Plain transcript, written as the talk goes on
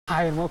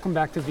Hi and welcome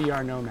back to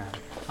VR Nomad.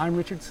 I'm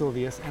Richard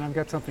Silvius and I've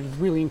got something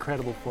really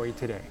incredible for you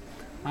today.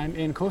 I'm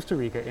in Costa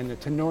Rica in the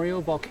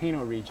Tenorio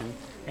Volcano region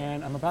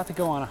and I'm about to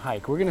go on a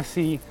hike. We're going to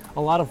see a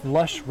lot of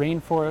lush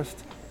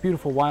rainforest,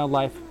 beautiful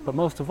wildlife, but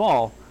most of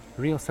all,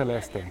 Rio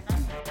Celeste.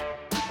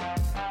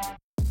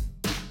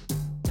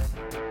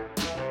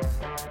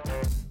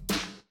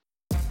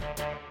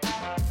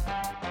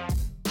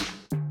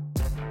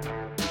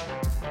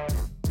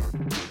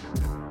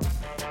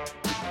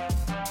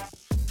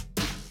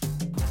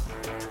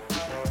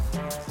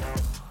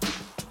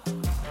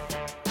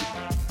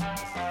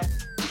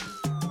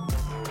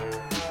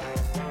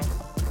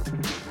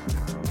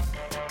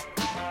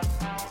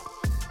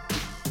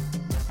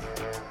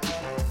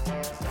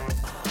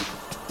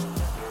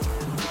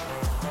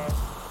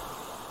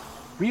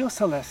 Rio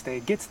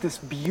Celeste gets this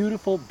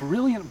beautiful,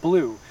 brilliant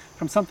blue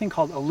from something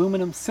called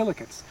aluminum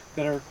silicates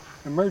that are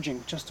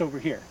emerging just over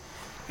here.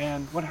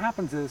 And what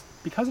happens is,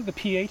 because of the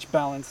pH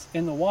balance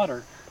in the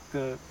water,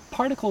 the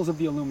particles of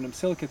the aluminum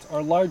silicates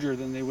are larger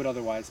than they would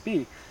otherwise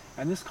be.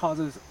 And this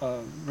causes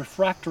a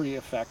refractory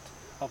effect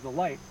of the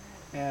light,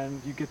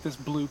 and you get this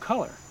blue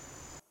color.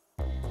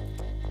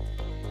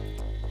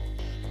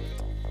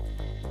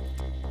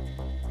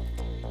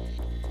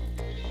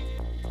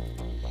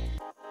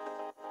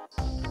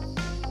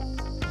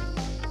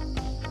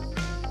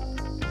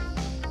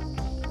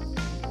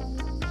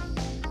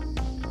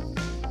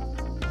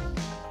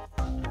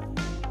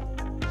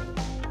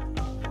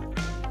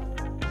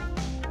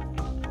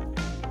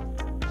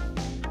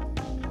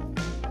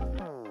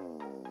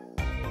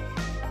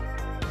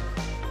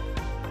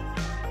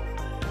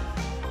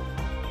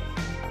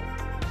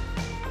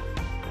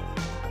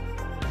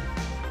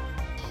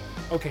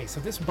 Okay, so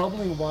this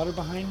bubbling water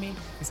behind me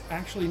is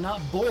actually not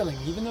boiling,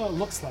 even though it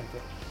looks like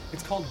it.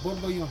 It's called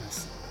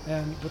borbollones.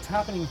 And what's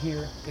happening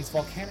here is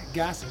volcanic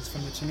gases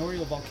from the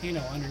Tenorio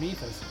volcano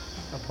underneath us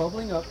are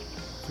bubbling up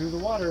through the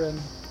water and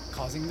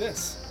causing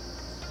this.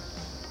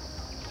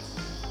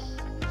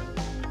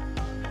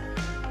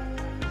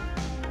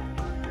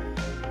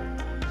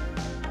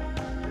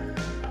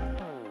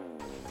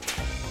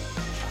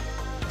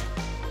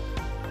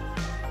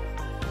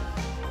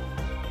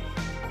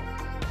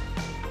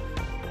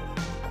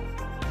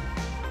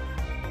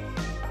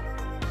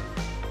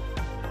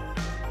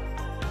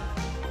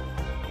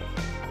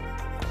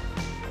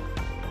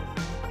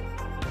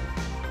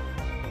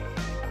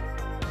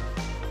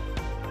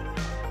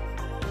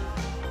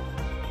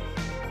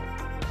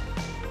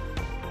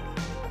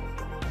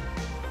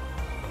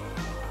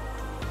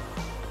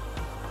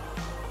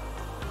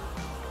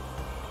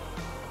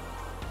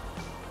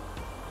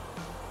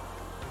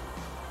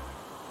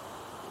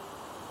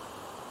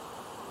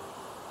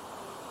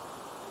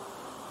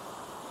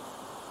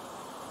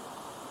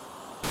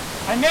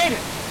 I made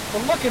it!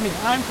 But look at me,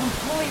 I'm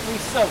completely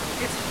soaked.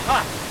 It's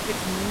hot,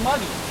 it's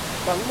muggy,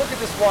 but look at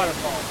this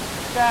waterfall.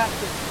 That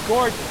is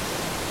gorgeous.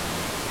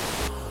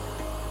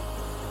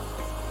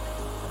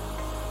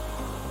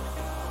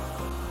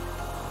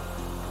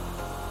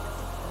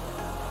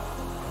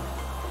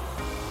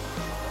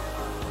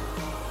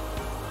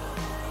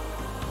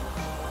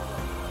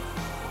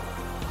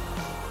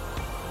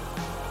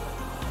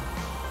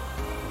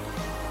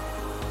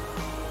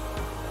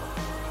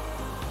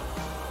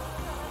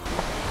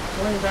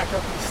 Going back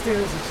up the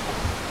stairs is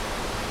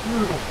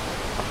brutal.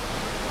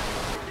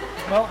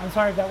 Well, I'm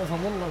sorry if that was a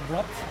little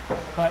abrupt,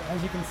 but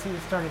as you can see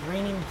it started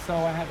raining, so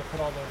I had to put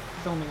all the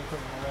filming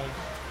equipment away.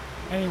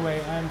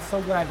 Anyway, I'm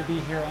so glad to be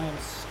here. I am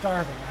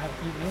starving. I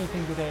haven't eaten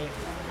anything today.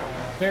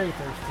 I'm very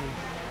thirsty.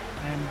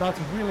 I'm about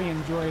to really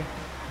enjoy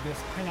this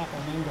pineapple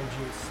mango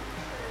juice.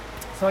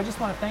 So I just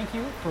want to thank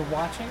you for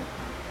watching.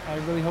 I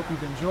really hope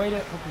you've enjoyed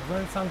it, hope you've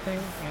learned something,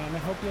 and I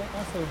hope you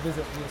also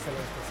visit Rio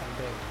Celeste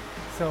someday.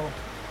 So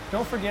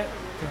don't forget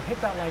to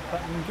hit that like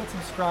button, get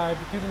subscribed,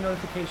 do the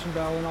notification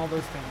bell, and all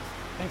those things.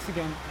 Thanks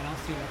again, and I'll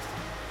see you next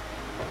time.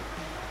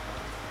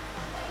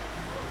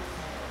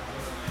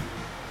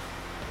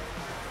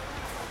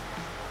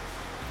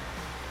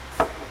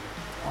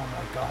 Oh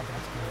my God,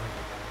 that's good.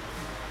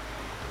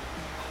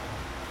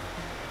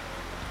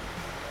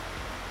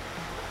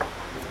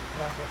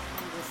 Gracias.